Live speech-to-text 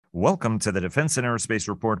Welcome to the Defense and Aerospace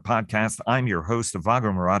Report podcast. I'm your host,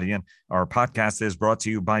 Vago Muradian. Our podcast is brought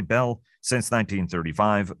to you by Bell. Since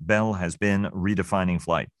 1935, Bell has been redefining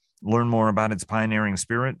flight. Learn more about its pioneering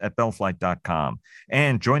spirit at bellflight.com.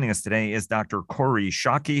 And joining us today is Dr. Kori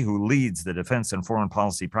Schake, who leads the Defense and Foreign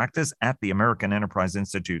Policy practice at the American Enterprise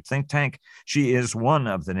Institute think tank. She is one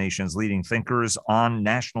of the nation's leading thinkers on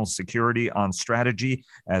national security, on strategy,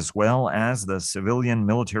 as well as the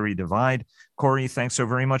civilian-military divide. Kori, thanks so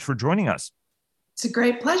very much for joining us. It's a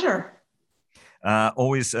great pleasure.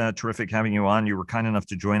 Always terrific having you on. You were kind enough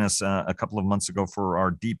to join us a couple of months ago for our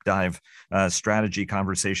deep dive strategy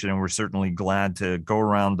conversation, and we're certainly glad to go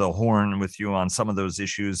around the horn with you on some of those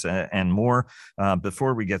issues and more.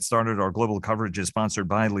 Before we get started, our global coverage is sponsored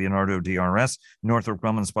by Leonardo DRS. Northrop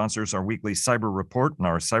Grumman sponsors our weekly cyber report and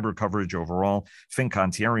our cyber coverage overall.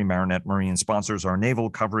 Fincantieri Marinette Marine sponsors our naval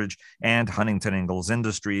coverage, and Huntington Ingalls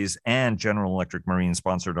Industries and General Electric Marine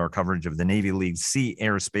sponsored our coverage of the Navy League's Sea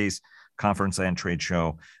Airspace Conference and Trade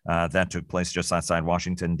Show that took place just outside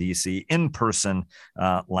Washington, D.C. in person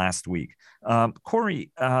last week.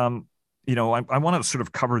 Kori, I want to sort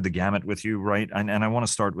of cover the gamut with you, right? And I want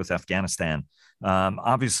to start with Afghanistan.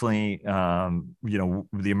 Obviously,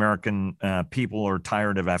 the American people are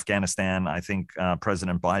tired of Afghanistan. I think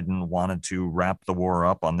President Biden wanted to wrap the war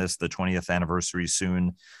up on this, the 20th anniversary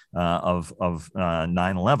soon of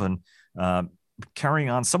 9/11, carrying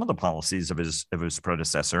on some of the policies of his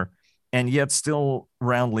predecessor, and yet still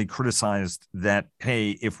roundly criticized that, hey,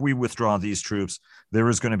 if we withdraw these troops, there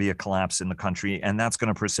is going to be a collapse in the country, and that's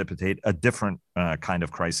going to precipitate a different kind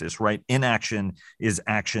of crisis, right? Inaction is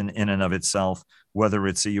action in and of itself, whether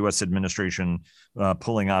it's a U.S. administration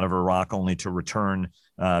pulling out of Iraq only to return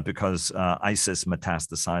because ISIS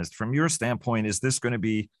metastasized. From your standpoint, is this going to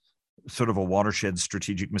be sort of a watershed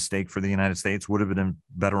strategic mistake for the United States? Would have been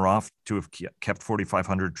better off to have kept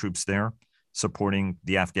 4,500 troops there, supporting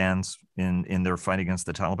the Afghans in their fight against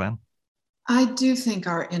the Taliban? I do think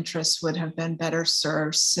our interests would have been better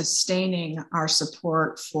served sustaining our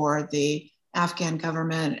support for the Afghan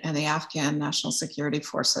government and the Afghan National Security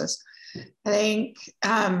Forces. I think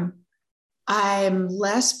I'm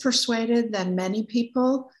less persuaded than many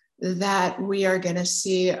people that we are going to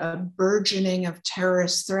see a burgeoning of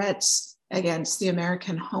terrorist threats against the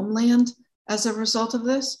American homeland as a result of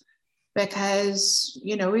this. Because,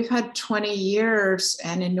 we've had 20 years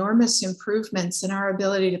and enormous improvements in our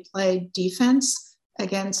ability to play defense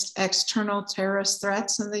against external terrorist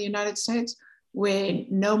threats in the United States. We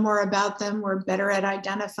know more about them. We're better at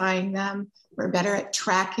identifying them. We're better at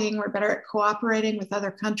tracking. We're better at cooperating with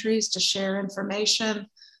other countries to share information,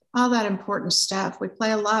 all that important stuff. We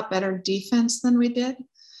play a lot better defense than we did,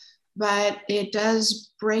 but it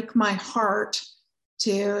does break my heart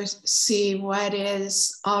to see what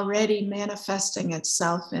is already manifesting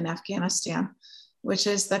itself in Afghanistan, which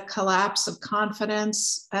is the collapse of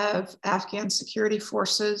confidence of Afghan security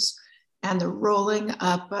forces and the rolling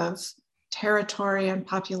up of territory and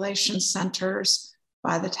population centers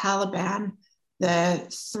by the Taliban, the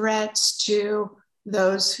threats to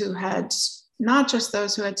those who had, not just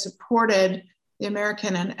those who had supported the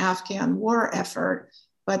American and Afghan war effort,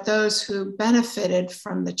 but those who benefited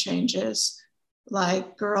from the changes,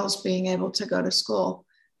 like girls being able to go to school.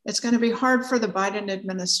 It's going to be hard for the Biden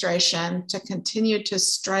administration to continue to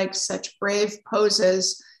strike such brave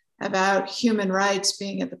poses about human rights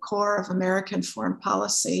being at the core of American foreign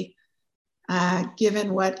policy,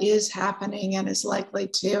 given what is happening and is likely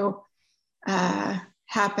to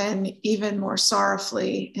happen even more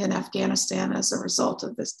sorrowfully in Afghanistan as a result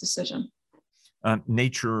of this decision.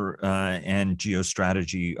 Nature and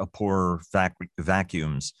geostrategy abhor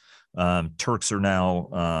vacuums. Turks are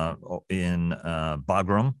now in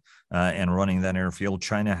Bagram and running that airfield.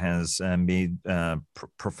 China has made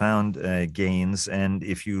profound gains. And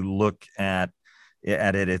if you look at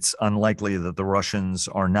it, it's unlikely that the Russians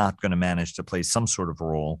are not going to manage to play some sort of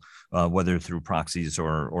role, whether through proxies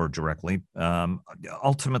or directly.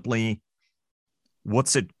 Ultimately,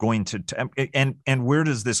 what's it going to and where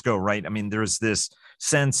does this go, right? I mean, there's this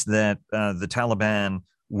sense that the Taliban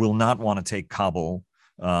will not want to take Kabul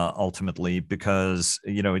ultimately, because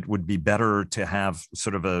it would be better to have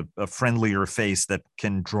sort of a friendlier face that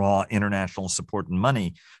can draw international support and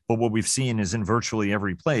money. But what we've seen is in virtually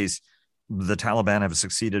every place, the Taliban have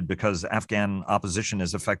succeeded because Afghan opposition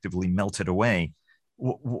has effectively melted away.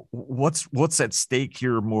 What's at stake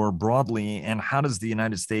here more broadly, and how does the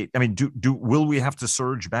United States? I mean, will we have to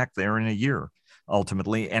surge back there in a year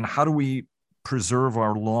ultimately? And how do we preserve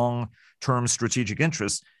our long-term strategic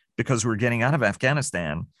interests? Because we're getting out of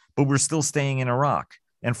Afghanistan, but we're still staying in Iraq.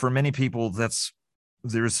 And for many people, that's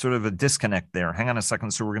there's sort of a disconnect there. Hang on a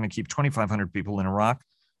second. So we're going to keep 2,500 people in Iraq,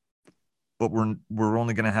 but we're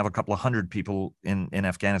only going to have a couple of hundred people in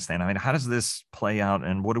Afghanistan. I mean, how does this play out,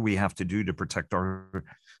 and what do we have to do to protect our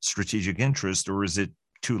strategic interest, or is it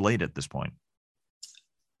too late at this point?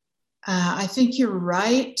 I think you're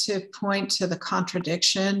right to point to the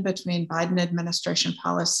contradiction between Biden administration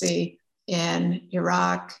policy in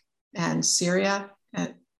Iraq and Syria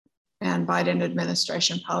and Biden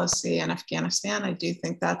administration policy in Afghanistan. I do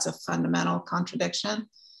think that's a fundamental contradiction.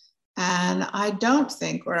 And I don't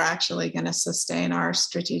think we're actually going to sustain our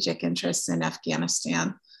strategic interests in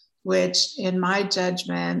Afghanistan, which, in my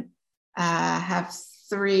judgment, have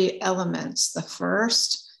three elements. The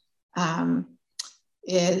first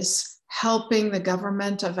is helping the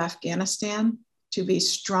government of Afghanistan to be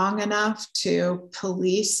strong enough to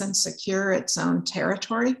police and secure its own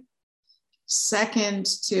territory. Second,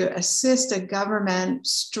 to assist a government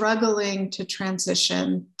struggling to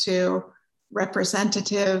transition to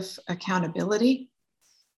representative accountability.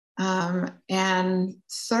 And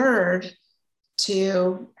third,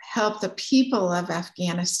 to help the people of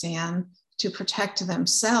Afghanistan to protect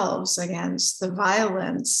themselves against the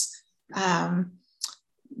violence,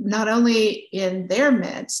 not only in their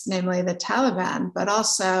midst, namely the Taliban, but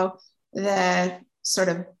also the sort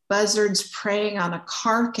of buzzards preying on a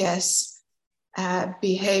carcass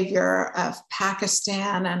behavior of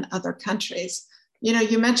Pakistan and other countries. You know,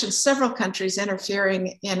 you mentioned several countries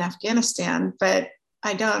interfering in Afghanistan, but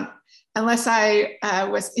I don't, unless I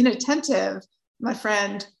was inattentive, my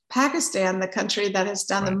friend, Pakistan, the country that has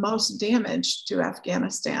done the most damage to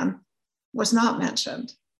Afghanistan, was not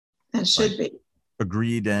mentioned and should be.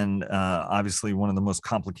 Agreed. And obviously one of the most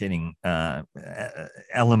complicating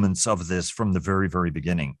elements of this from the very, very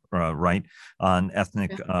beginning, right? On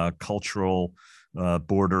ethnic, cultural,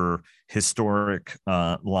 border, historic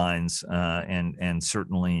lines, and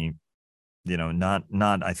certainly, you know, not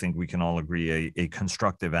I think we can all agree a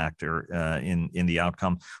constructive actor in the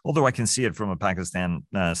outcome. Although I can see it from a Pakistan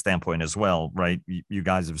standpoint as well, right? You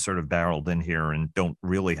guys have sort of barreled in here and don't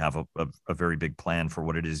really have a very big plan for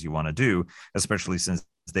what it is you want to do, especially since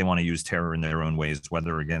they want to use terror in their own ways,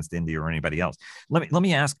 whether against India or anybody else. Let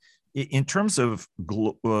me ask, in terms of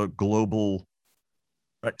global.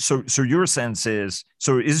 So your sense is,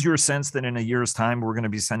 is your sense that in a year's time, we're going to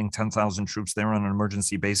be sending 10,000 troops there on an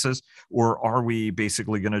emergency basis? Or are we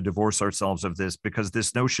basically going to divorce ourselves of this? Because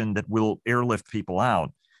this notion that we'll airlift people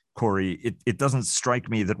out, Kori, it doesn't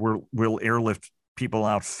strike me that we'll airlift people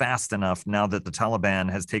out fast enough now that the Taliban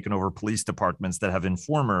has taken over police departments that have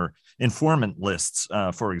informant lists,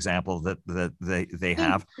 for example, that they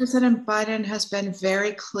have. President Biden has been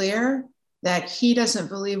very clear that he doesn't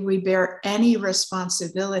believe we bear any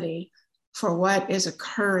responsibility for what is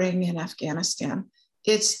occurring in Afghanistan.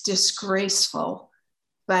 It's disgraceful,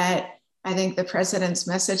 but I think the president's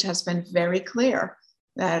message has been very clear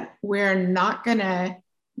that we're not going to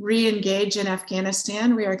re-engage in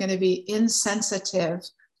Afghanistan. We are going to be insensitive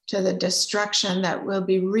to the destruction that will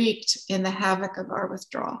be wreaked in the havoc of our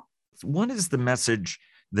withdrawal. What is the message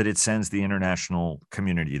that it sends the international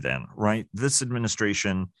community then, right? This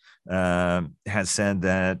administration has said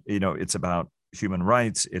that, you know, it's about human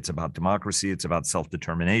rights, it's about democracy, it's about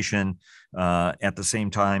self-determination. At the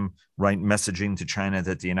same time, right, messaging to China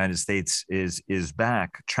that the United States is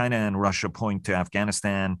back. China and Russia point to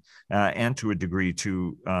Afghanistan and to a degree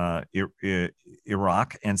to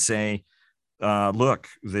Iraq and say, look,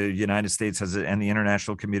 the United States and the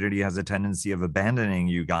international community has a tendency of abandoning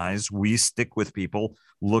you guys. We stick with people.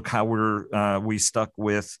 Look how we stuck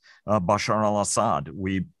with Bashar al-Assad.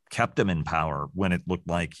 We kept him in power when it looked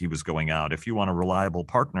like he was going out. If you want a reliable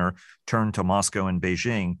partner, turn to Moscow and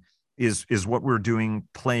Beijing. Is what we're doing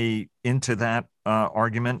play into that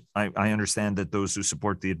argument? I understand that those who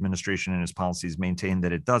support the administration and its policies maintain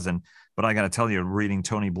that it doesn't, but I got to tell you, reading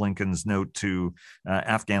Tony Blinken's note to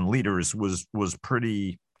Afghan leaders was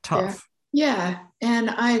pretty tough. Yeah, and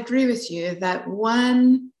I agree with you that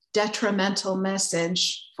one detrimental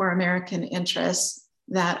message for American interests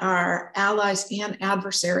that our allies and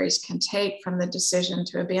adversaries can take from the decision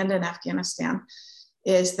to abandon Afghanistan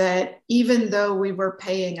is that even though we were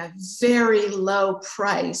paying a very low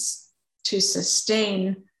price to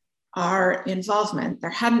sustain our involvement, there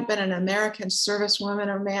hadn't been an American servicewoman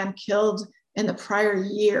or man killed in the prior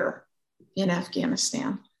year in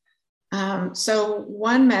Afghanistan. So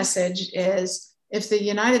one message is, if the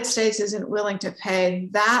United States isn't willing to pay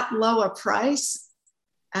that low a price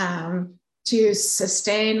to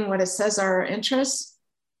sustain what it says are our interests,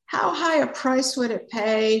 how high a price would it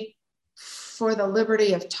pay for the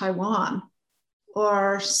liberty of Taiwan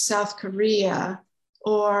or South Korea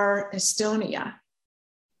or Estonia?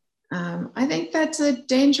 I think that's a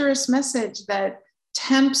dangerous message that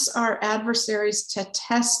tempts our adversaries to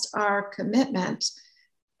test our commitment.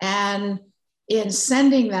 And in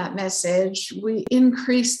sending that message, we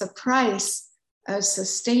increase the price of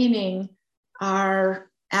sustaining our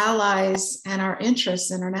allies and our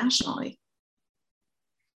interests internationally.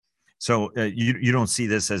 So you don't see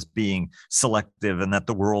this as being selective, and that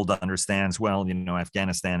the world understands, well,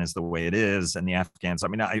 Afghanistan is the way it is, and the Afghans. I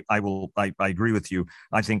mean, I agree with you.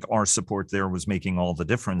 I think our support there was making all the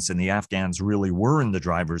difference, and the Afghans really were in the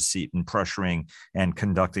driver's seat in pressuring and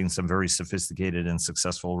conducting some very sophisticated and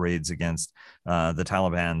successful raids against the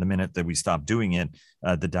Taliban. The minute that we stopped doing it,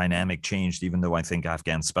 the dynamic changed, even though I think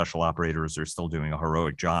Afghan special operators are still doing a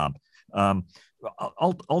heroic job.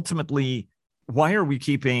 Ultimately, why are we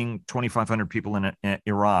keeping 2,500 people in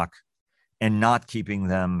Iraq and not keeping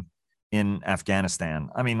them in Afghanistan?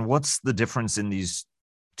 I mean, what's the difference in these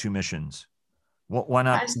two missions? Why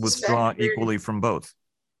not withdraw equally from both?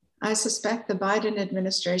 I suspect the Biden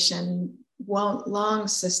administration won't long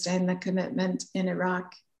sustain the commitment in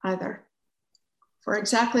Iraq either, for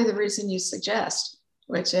exactly the reason you suggest,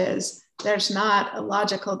 which is there's not a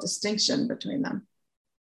logical distinction between them.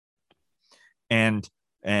 And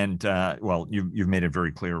well, you've made it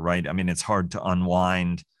very clear, right? I mean, it's hard to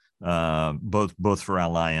unwind both for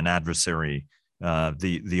ally and adversary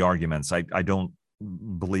the arguments. I don't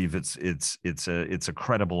believe it's a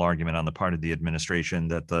credible argument on the part of the administration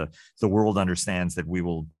that the world understands that we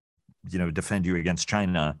will defend you against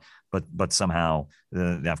China, but somehow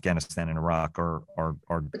the Afghanistan and Iraq are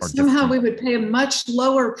somehow different. We would pay a much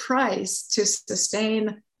lower price to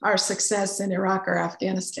sustain our success in Iraq or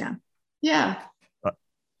Afghanistan. Yeah.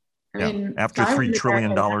 I mean, after $3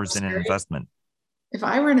 trillion in an investment. If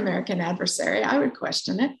I were an American adversary, I would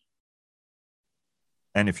question it.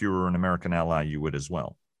 And if you were an American ally, you would as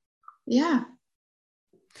well. Yeah.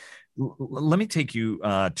 Let me take you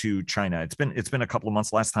to China. It's been a couple of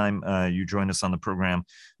months. Last time you joined us on the program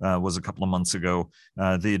was a couple of months ago.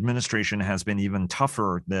 The administration has been even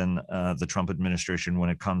tougher than the Trump administration when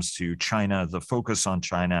it comes to China, the focus on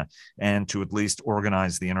China, and to at least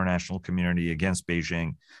organize the international community against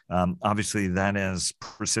Beijing. Obviously, that has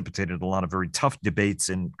precipitated a lot of very tough debates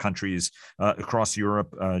in countries across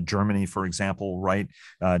Europe. Germany, for example, right,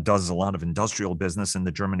 does a lot of industrial business, and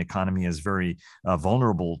the German economy is very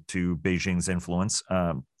vulnerable to Beijing's influence,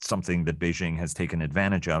 something that Beijing has taken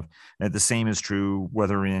advantage of. The same is true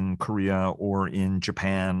whether in Korea or in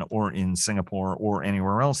Japan or in Singapore or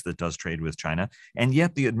anywhere else that does trade with China. And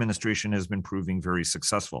yet the administration has been proving very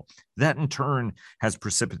successful. That in turn has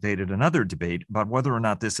precipitated another debate about whether or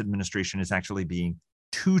not this administration is actually being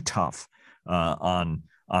too tough on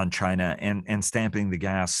China and stamping the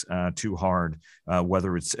gas too hard,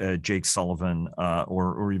 whether it's Jake Sullivan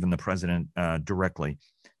or even the president directly.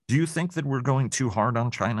 Do you think that we're going too hard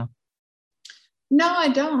on China? No, I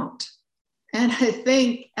don't. And I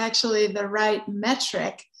think actually the right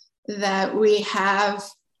metric that we have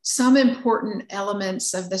some important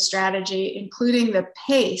elements of the strategy, including the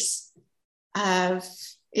pace of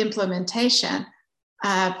implementation,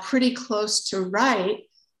 pretty close to right,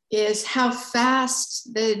 is how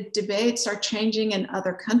fast the debates are changing in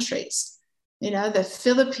other countries. The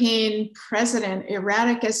Philippine president,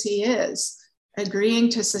 erratic as he is, agreeing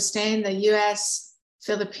to sustain the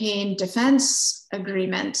US-Philippine defense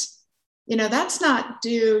agreement, that's not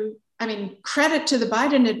due, credit to the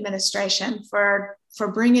Biden administration for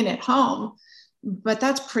bringing it home, but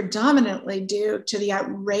that's predominantly due to the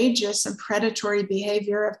outrageous and predatory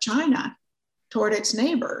behavior of China toward its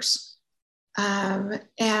neighbors. And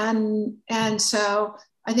so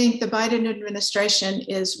I think the Biden administration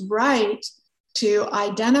is right to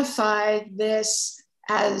identify this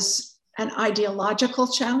as an ideological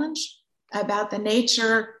challenge about the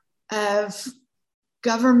nature of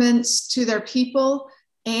governments to their people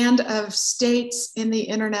and of states in the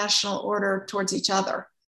international order towards each other.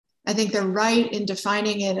 I think they're right in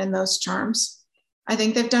defining it in those terms. I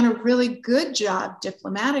think they've done a really good job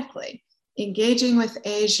diplomatically, engaging with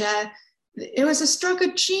Asia. It was a stroke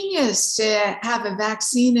of genius to have a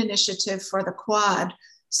vaccine initiative for the Quad,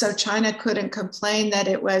 so China couldn't complain that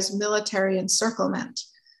it was military encirclement.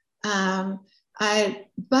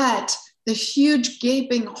 But the huge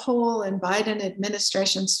gaping hole in Biden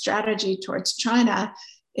administration's strategy towards China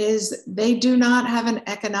is they do not have an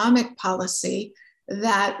economic policy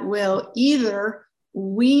that will either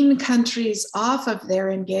wean countries off of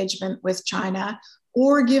their engagement with China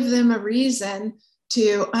or give them a reason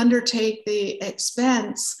to undertake the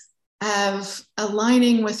expense of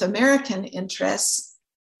aligning with American interests,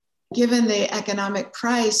 given the economic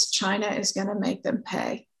price China is going to make them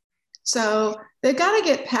pay. So they've got to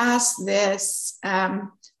get past this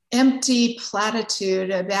empty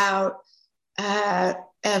platitude about a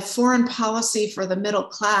foreign policy for the middle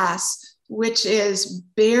class, which is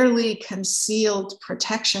barely concealed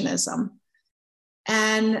protectionism,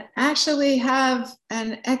 and actually have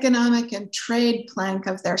an economic and trade plank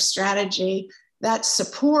of their strategy that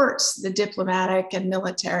supports the diplomatic and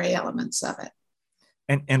military elements of it.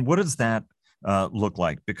 And what does that look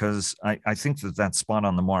like? Because I think that that's spot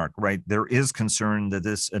on the mark, right? There is concern that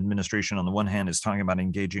this administration, on the one hand, is talking about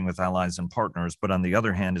engaging with allies and partners, but on the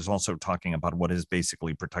other hand, is also talking about what is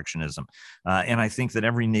basically protectionism. And I think that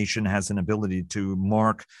every nation has an ability to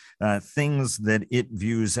mark things that it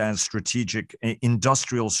views as strategic,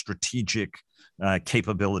 industrial strategic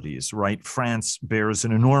capabilities, right? France bears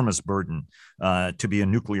an enormous burden to be a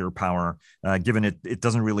nuclear power, given it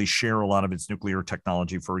doesn't really share a lot of its nuclear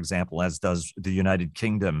technology, for example, as does the United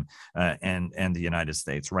Kingdom and the United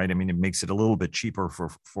States, right? I mean, it makes it a little bit cheaper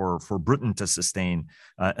for Britain to sustain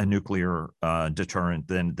a nuclear deterrent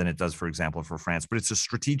than it does, for example, for France. But it's a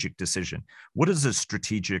strategic decision. What does a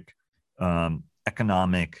strategic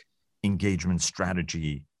economic engagement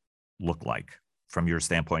strategy look like from your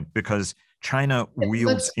standpoint? Because China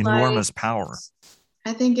wields enormous power.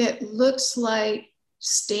 I think it looks like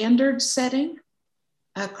standard setting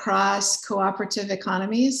across cooperative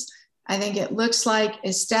economies. I think it looks like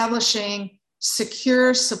establishing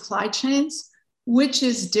secure supply chains, which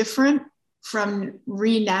is different from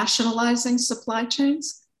renationalizing supply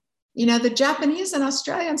chains. You know, the Japanese and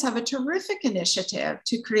Australians have a terrific initiative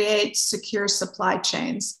to create secure supply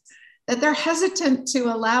chains that they're hesitant to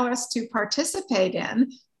allow us to participate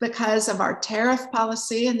in because of our tariff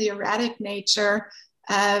policy and the erratic nature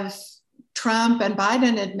of Trump and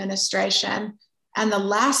Biden administration and the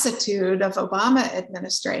lassitude of Obama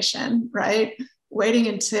administration, right? Waiting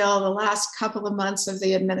until the last couple of months of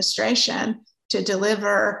the administration to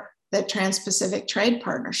deliver the Trans-Pacific Trade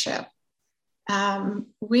Partnership.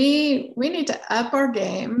 We need to up our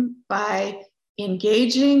game by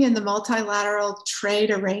engaging in the multilateral trade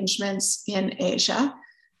arrangements in Asia,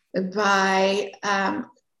 by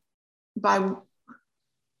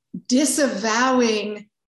disavowing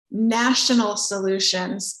national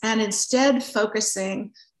solutions and instead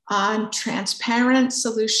focusing on transparent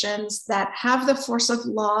solutions that have the force of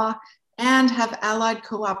law and have allied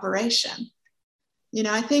cooperation. You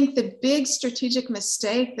know, I think the big strategic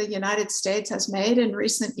mistake the United States has made in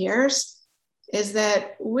recent years is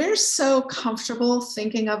that we're so comfortable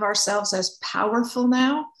thinking of ourselves as powerful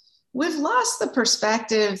now. We've lost the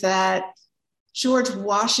perspective that George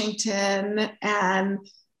Washington and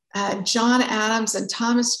John Adams and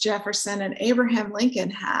Thomas Jefferson and Abraham Lincoln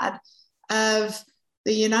had of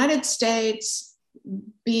the United States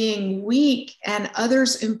being weak and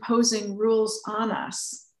others imposing rules on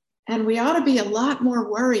us. And we ought to be a lot more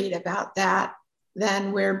worried about that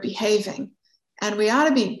than we're behaving. And we ought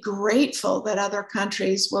to be grateful that other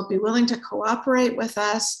countries will be willing to cooperate with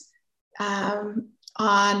us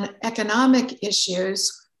on economic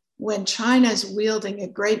issues when China's wielding a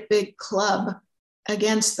great big club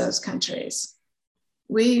against those countries.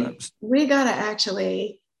 We got to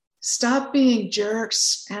actually stop being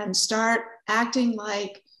jerks and start acting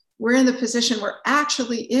like we're in the position we're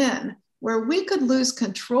actually in, where we could lose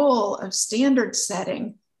control of standard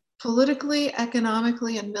setting politically,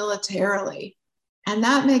 economically, and militarily. And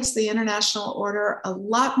that makes the international order a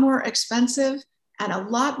lot more expensive and a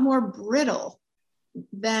lot more brittle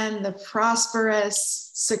than the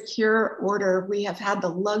prosperous, secure order we have had the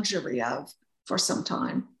luxury of for some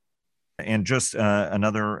time. And just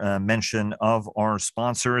another mention of our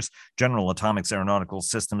sponsors. General Atomics Aeronautical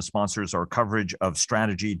Systems sponsors our coverage of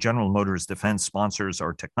strategy. General Motors Defense sponsors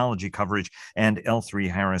our technology coverage. And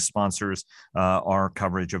L3Harris sponsors our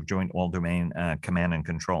coverage of Joint All-Domain Command and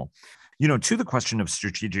Control. You know, to the question of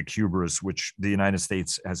strategic hubris, which the United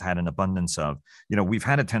States has had an abundance of, you know, we've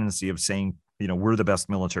had a tendency of saying, you know, we're the best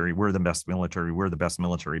military, we're the best military, we're the best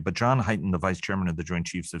military. But John Hyten, the vice chairman of the Joint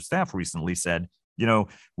Chiefs of Staff, recently said, you know,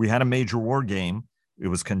 we had a major war game. It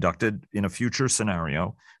was conducted in a future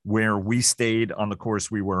scenario where we stayed on the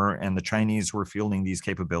course we were, and the Chinese were fielding these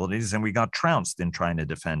capabilities, and we got trounced in trying to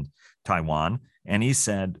defend Taiwan. And he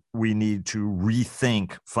said, we need to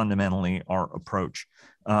rethink fundamentally our approach.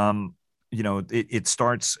 You know, it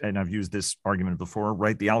starts, and I've used this argument before,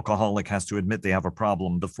 right? The alcoholic has to admit they have a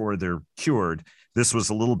problem before they're cured. This was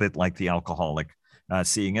a little bit like the alcoholic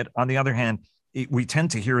seeing it. On the other hand, we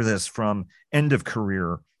tend to hear this from end of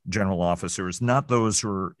career general officers, not those who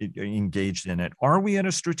are engaged in it. Are we at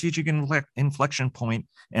a strategic inflection point,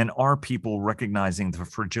 and are people recognizing the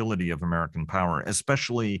fragility of American power,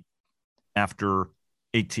 especially after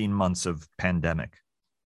 18 months of pandemic?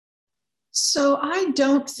 So I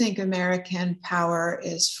don't think American power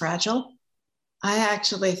is fragile. I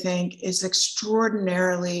actually think it's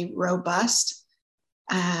extraordinarily robust.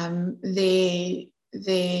 The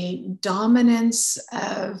dominance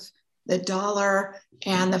of the dollar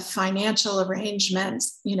and the financial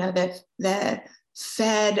arrangements, the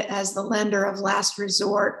Fed as the lender of last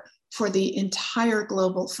resort for the entire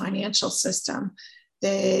global financial system,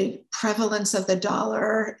 the prevalence of the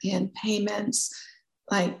dollar in payments,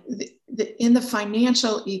 in the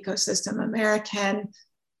financial ecosystem, American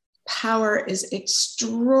power is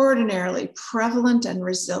extraordinarily prevalent and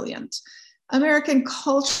resilient. American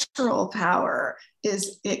cultural power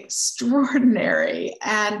is extraordinary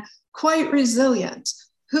and quite resilient.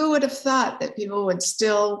 Who would have thought that people would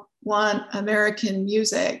still want American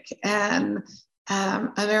music and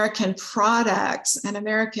American products and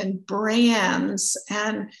American brands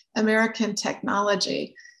and American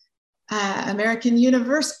technology? American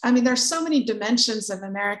universe. I mean, there's so many dimensions of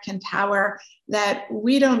American power that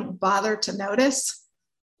we don't bother to notice.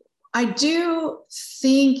 I do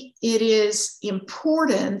think it is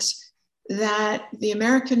important that the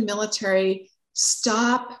American military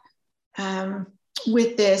stop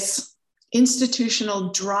with this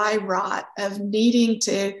institutional dry rot of needing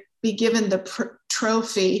to be given the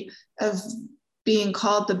trophy of being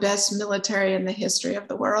called the best military in the history of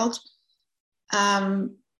the world.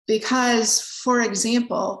 Because, for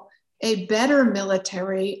example, a better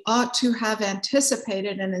military ought to have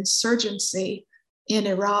anticipated an insurgency in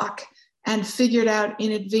Iraq and figured out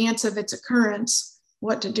in advance of its occurrence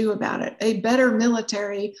what to do about it. A better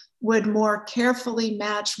military would more carefully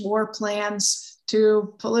match war plans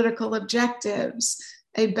to political objectives.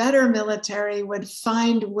 A better military would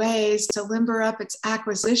find ways to limber up its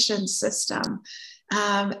acquisition system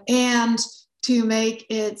and to make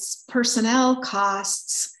its personnel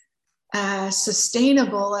costs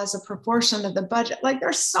sustainable as a proportion of the budget. Like,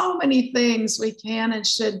 there's so many things we can and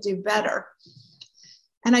should do better.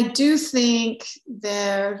 And I do think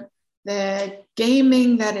the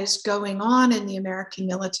gaming that is going on in the American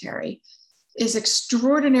military is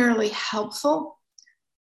extraordinarily helpful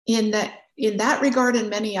in that regard and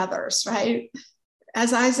many others, right?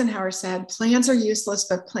 As Eisenhower said, plans are useless,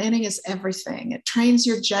 but planning is everything. It trains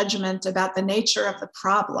your judgment about the nature of the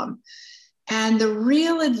problem. And the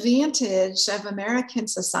real advantage of American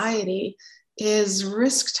society is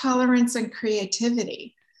risk tolerance and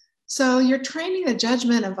creativity. So you're training the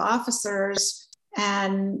judgment of officers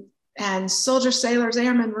and soldiers, sailors,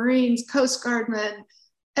 airmen, Marines, Coast Guardmen,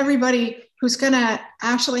 everybody who's going to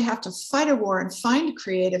actually have to fight a war and find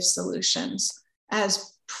creative solutions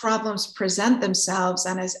as problems present themselves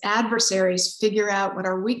and as adversaries figure out what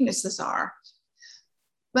our weaknesses are.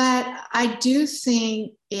 But I do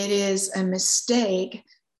think it is a mistake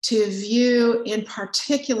to view in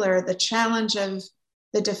particular the challenge of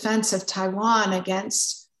the defense of Taiwan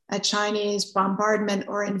against a Chinese bombardment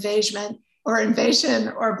or invasion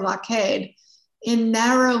or blockade in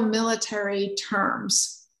narrow military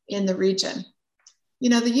terms in the region.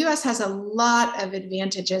 The US has a lot of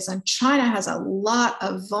advantages and China has a lot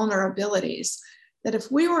of vulnerabilities that if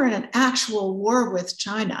we were in an actual war with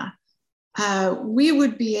China, we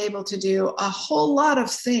would be able to do a whole lot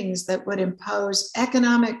of things that would impose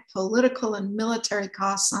economic, political, and military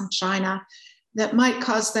costs on China that might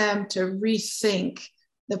cause them to rethink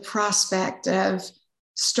the prospect of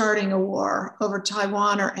starting a war over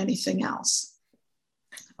Taiwan or anything else.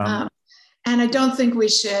 And I don't think we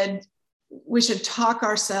should talk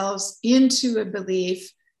ourselves into a belief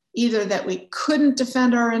either that we couldn't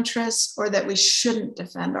defend our interests or that we shouldn't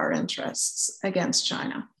defend our interests against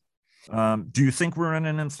China. Do you think we're in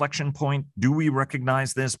an inflection point? Do we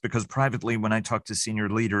recognize this? Because privately, when I talk to senior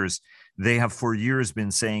leaders, they have for years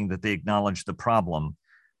been saying that they acknowledge the problem,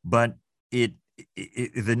 but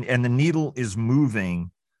the needle is moving,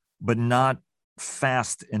 but not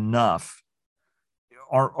fast enough.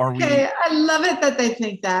 Are we? I love it that they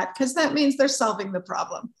think that, because that means they're solving the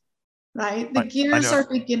problem, right? The gears are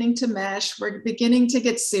beginning to mesh. We're beginning to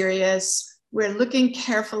get serious. We're looking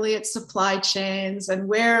carefully at supply chains and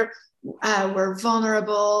where we're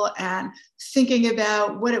vulnerable and thinking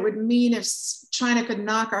about what it would mean if China could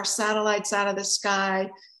knock our satellites out of the sky.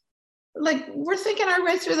 Like, we're thinking our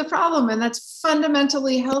way through the problem, and that's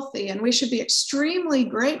fundamentally healthy. And we should be extremely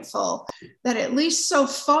grateful that at least so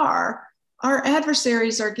far, our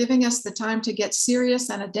adversaries are giving us the time to get serious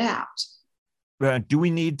and adapt. Do we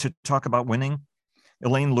need to talk about winning?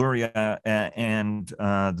 Elaine Luria and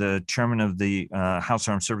the chairman of the House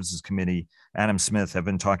Armed Services Committee, Adam Smith, have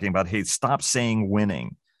been talking about, hey, stop saying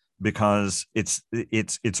winning, because it's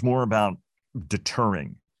more about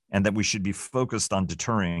deterring, and that we should be focused on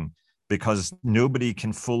deterring, because nobody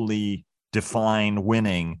can fully define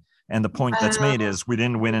winning. And the point that's made is we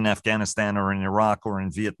didn't win in Afghanistan or in Iraq or in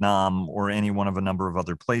Vietnam or any one of a number of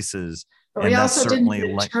other places. But and we that's also didn't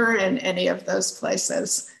certainly deter in any of those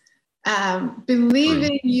places.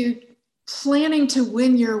 Believing you planning to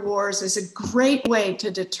win your wars is a great way to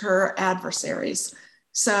deter adversaries.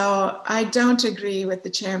 So I don't agree with the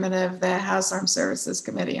chairman of the House Armed Services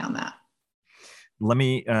Committee on that. Let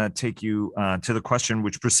me take you to the question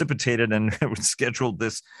which precipitated and scheduled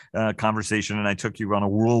this conversation, and I took you on a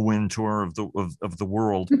whirlwind tour of the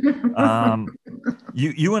world.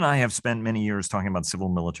 You and I have spent many years talking about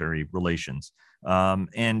civil-military relations,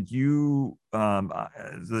 and you,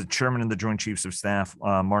 the chairman of the Joint Chiefs of Staff,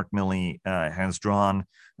 Mark Milley, has drawn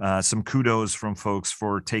some kudos from folks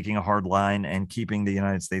for taking a hard line and keeping the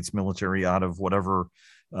United States military out of whatever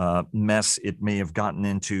mess it may have gotten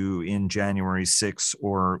into in January 6th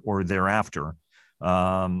or thereafter,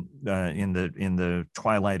 in the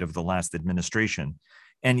twilight of the last administration.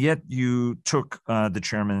 And yet you took the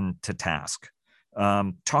chairman to task.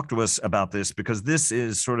 Talk to us about this, because this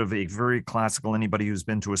is sort of a very classical, anybody who's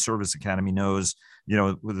been to a service academy knows,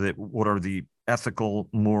 what are the ethical,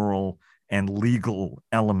 moral, and legal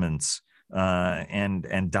elements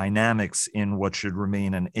and dynamics in what should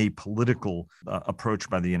remain an apolitical approach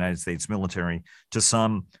by the United States military. To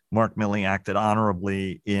some, Mark Milley acted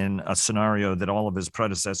honorably in a scenario that all of his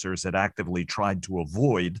predecessors had actively tried to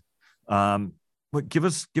avoid. But give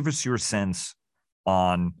us your sense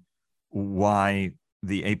on why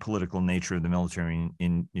the apolitical nature of the military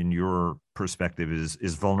in your perspective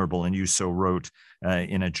is vulnerable. And you so wrote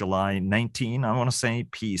in a July 19, I want to say,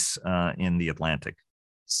 piece in The Atlantic.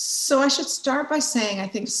 So I should start by saying I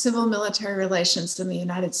think civil-military relations in the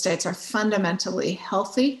United States are fundamentally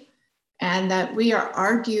healthy, and that we are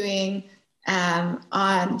arguing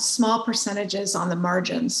on small percentages on the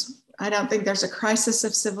margins. I don't think there's a crisis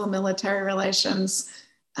of civil-military relations.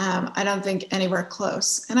 I don't think anywhere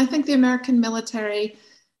close. And I think the American military,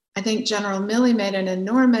 I think General Milley made an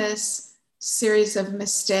enormous series of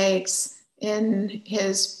mistakes in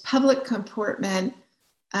his public comportment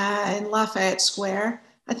in Lafayette Square.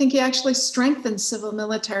 I think he actually strengthened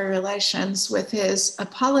civil-military relations with his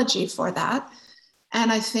apology for that.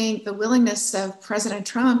 And I think the willingness of President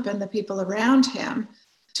Trump and the people around him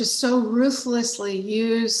to so ruthlessly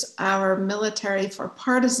use our military for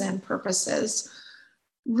partisan purposes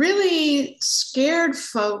really scared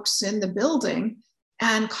folks in the building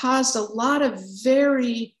and caused a lot of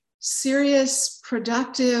very serious,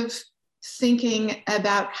 productive thinking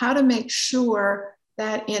about how to make sure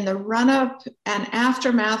that in the run-up and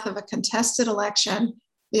aftermath of a contested election,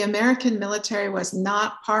 the American military was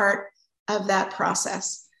not part of that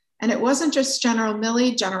process. And it wasn't just General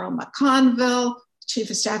Milley, General McConville, Chief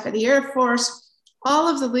of Staff of the Air Force, all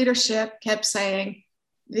of the leadership kept saying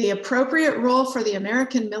the appropriate role for the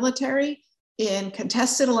American military in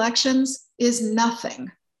contested elections is nothing.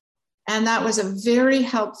 And that was a very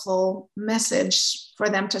helpful message for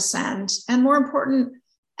them to send, and more important,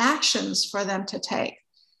 actions for them to take.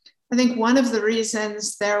 I think one of the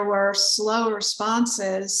reasons there were slow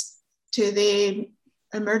responses to the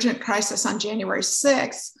emergent crisis on January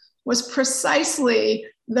 6th was precisely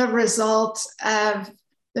the result of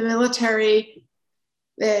the military,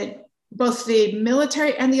 both the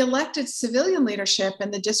military and the elected civilian leadership in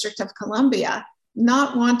the District of Columbia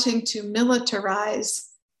not wanting to militarize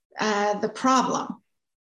the problem.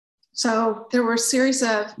 So there were a series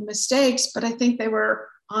of mistakes, but I think they were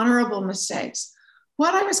honorable mistakes.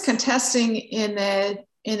 What I was contesting in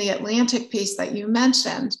the Atlantic piece that you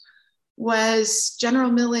mentioned was General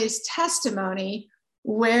Milley's testimony,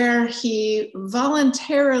 where he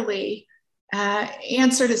voluntarily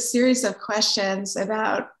answered a series of questions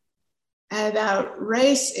about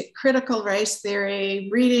race, critical race theory,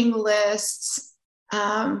 reading lists,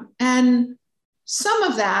 and some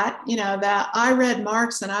of that, that I read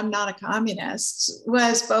Marx and I'm not a communist,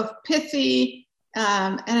 was both pithy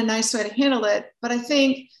and a nice way to handle it. But I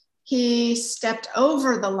think he stepped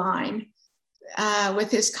over the line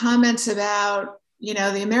with his comments about,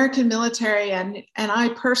 the American military and I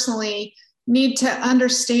personally need to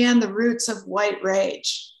understand the roots of white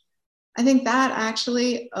rage. I think that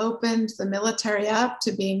actually opened the military up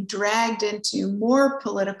to being dragged into more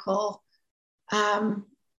political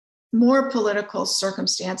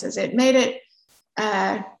circumstances. It made it,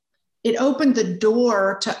 it opened the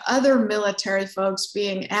door to other military folks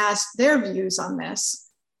being asked their views on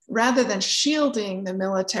this, rather than shielding the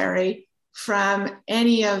military from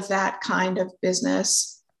any of that kind of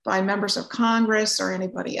business by members of Congress or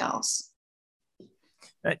anybody else.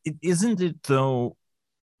 Isn't it though?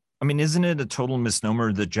 I mean, isn't it a total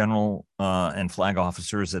misnomer that general and flag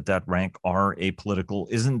officers at that rank are apolitical?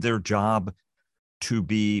 Isn't their job to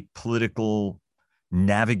be political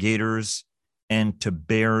navigators and to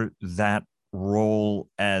bear that role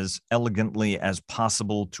as elegantly as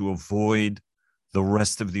possible to avoid the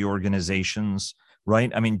rest of the organizations,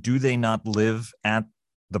 right? I mean, do they not live at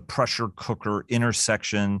the pressure cooker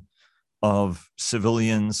intersection of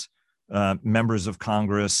civilians, members of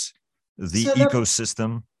Congress, the So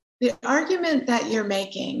ecosystem? the argument that you're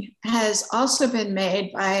making has also been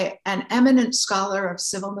made by an eminent scholar of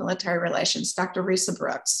civil military relations, Dr. Risa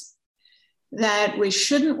Brooks, that we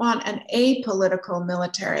shouldn't want an apolitical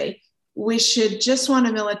military. We should just want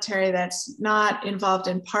a military that's not involved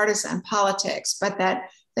in partisan politics, but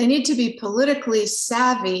that they need to be politically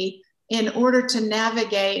savvy in order to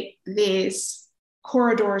navigate these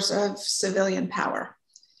corridors of civilian power.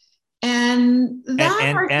 And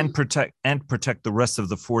protect the rest of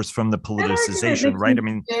the force from the politicization, right? I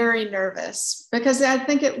mean, very nervous because I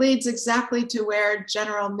think it leads exactly to where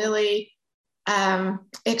General Milley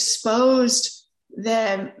exposed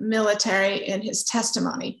the military in his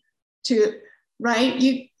testimony. To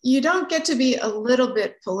right, you don't get to be a little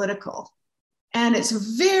bit political, and it's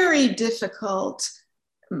very difficult.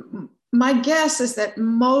 My guess is that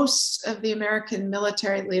most of the American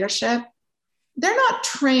military leadership, they're not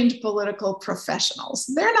trained political professionals.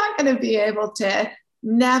 They're not going to be able to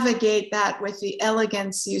navigate that with the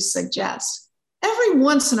elegance you suggest. Every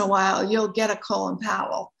once in a while, you'll get a Colin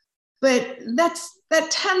Powell, but that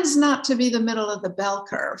tends not to be the middle of the bell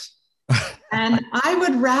curve. And I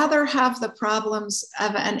would rather have the problems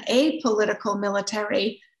of an apolitical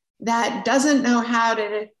military that doesn't know how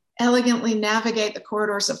to elegantly navigate the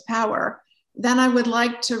corridors of power than I would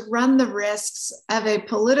like to run the risks of a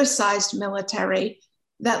politicized military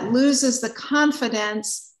that loses the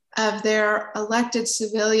confidence of their elected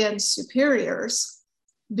civilian superiors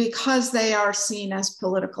because they are seen as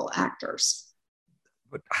political actors.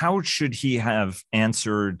 But how should he have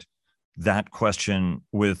answered that question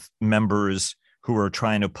with members who are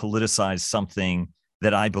trying to politicize something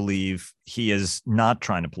that I believe he is not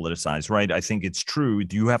trying to politicize, right? I think it's true.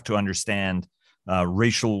 You have to understand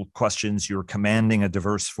racial questions. You're commanding a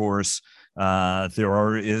diverse force.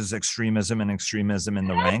 Is extremism in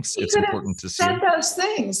the ranks. It's important to see those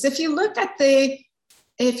things. If you look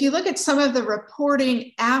at some of the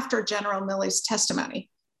reporting after General Milley's testimony,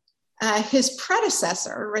 his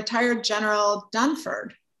predecessor, retired General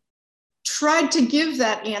Dunford, tried to give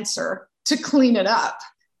that answer to clean it up,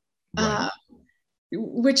 right.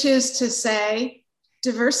 Which is to say,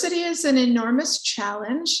 diversity is an enormous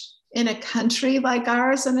challenge in a country like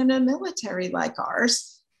ours and in a military like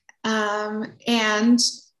ours. And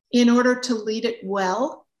in order to lead it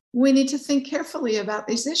well, we need to think carefully about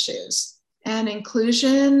these issues. And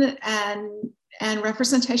inclusion and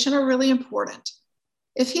representation are really important.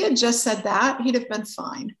 If he had just said that, he'd have been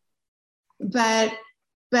fine. But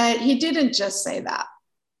he didn't just say that.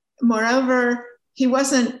 Moreover, he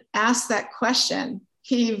wasn't asked that question.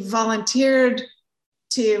 He volunteered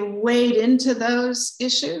to wade into those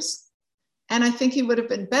issues. And I think he would have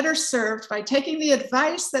been better served by taking the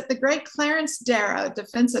advice that the great Clarence Darrow,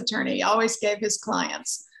 defense attorney, always gave his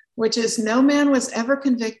clients, which is no man was ever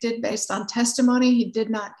convicted based on testimony he did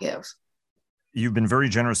not give. You've been very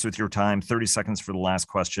generous with your time. 30 seconds for the last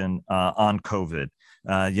question on COVID.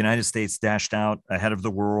 United States dashed out ahead of the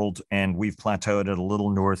world, and we've plateaued at a little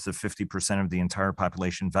north of 50% of the entire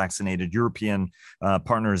population vaccinated. European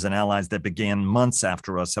partners and allies that began months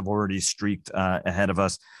after us have already streaked ahead of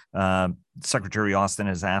us. Secretary Austin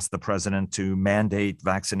has asked the president to mandate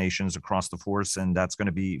vaccinations across the force, and that's going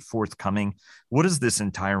to be forthcoming. What does this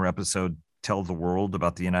entire episode tell the world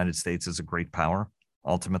about the United States as a great power,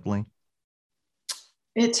 ultimately?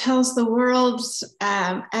 It tells the world,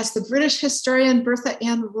 as the British historian Bertha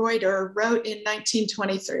Ann Reuter wrote in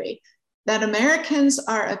 1923, that Americans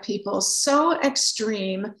are a people so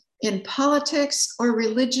extreme in politics or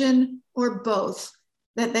religion or both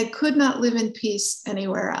that they could not live in peace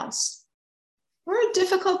anywhere else. We're a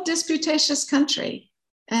difficult, disputatious country,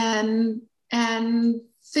 and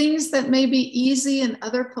things that may be easy in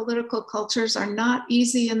other political cultures are not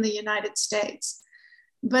easy in the United States.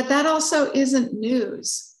 But that also isn't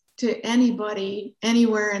news to anybody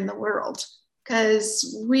anywhere in the world,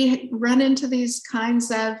 because we run into these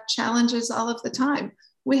kinds of challenges all of the time.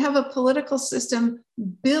 We have a political system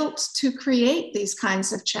built to create these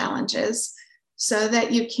kinds of challenges so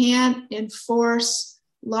that you can't enforce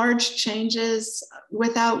large changes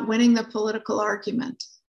without winning the political argument.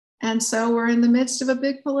 And so we're in the midst of a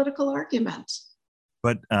big political argument.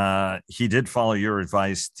 But he did follow your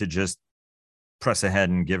advice to just press ahead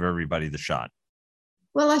and give everybody the shot.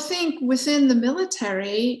 Well, I think within the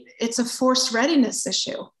military, it's a force readiness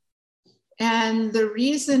issue. And the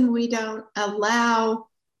reason we don't allow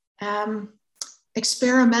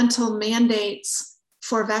experimental mandates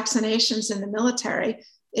for vaccinations in the military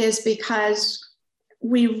is because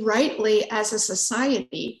we rightly, as a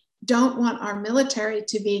society, don't want our military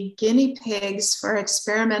to be guinea pigs for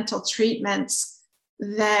experimental treatments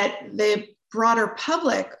that the broader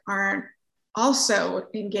public aren't also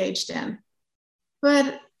engaged in.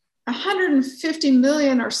 But 150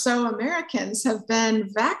 million or so Americans have been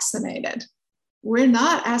vaccinated. We're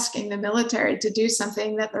not asking the military to do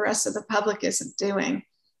something that the rest of the public isn't doing.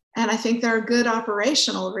 And I think there are good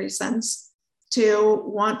operational reasons to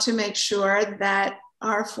want to make sure that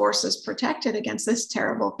our force is protected against this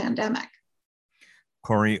terrible pandemic.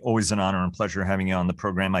 Kori, always an honor and pleasure having you on the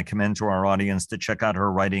program. I commend to our audience to check out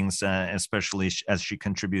her writings, especially as she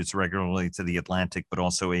contributes regularly to The Atlantic, but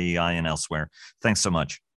also AEI and elsewhere. Thanks so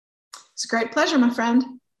much. It's a great pleasure, my friend.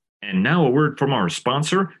 And now a word from our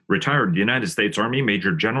sponsor, retired United States Army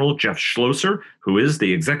Major General Jeff Schlosser, who is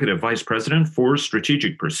the Executive Vice President for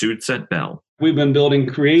Strategic Pursuits at Bell. We've been building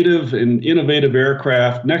creative and innovative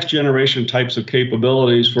aircraft, next generation types of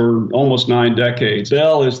capabilities for almost 9 decades.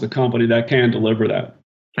 Bell is the company that can deliver that.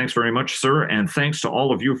 Thanks very much, sir. And thanks to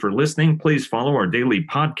all of you for listening. Please follow our daily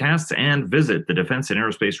podcasts and visit the Defense and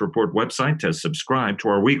Aerospace Report website to subscribe to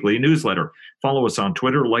our weekly newsletter. Follow us on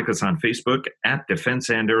Twitter, like us on Facebook at Defense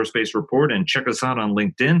and Aerospace Report, and check us out on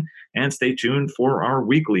LinkedIn. And stay tuned for our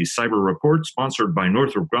weekly cyber report sponsored by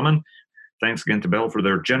Northrop Grumman. Thanks again to Bell for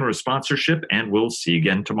their generous sponsorship, and we'll see you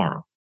again tomorrow.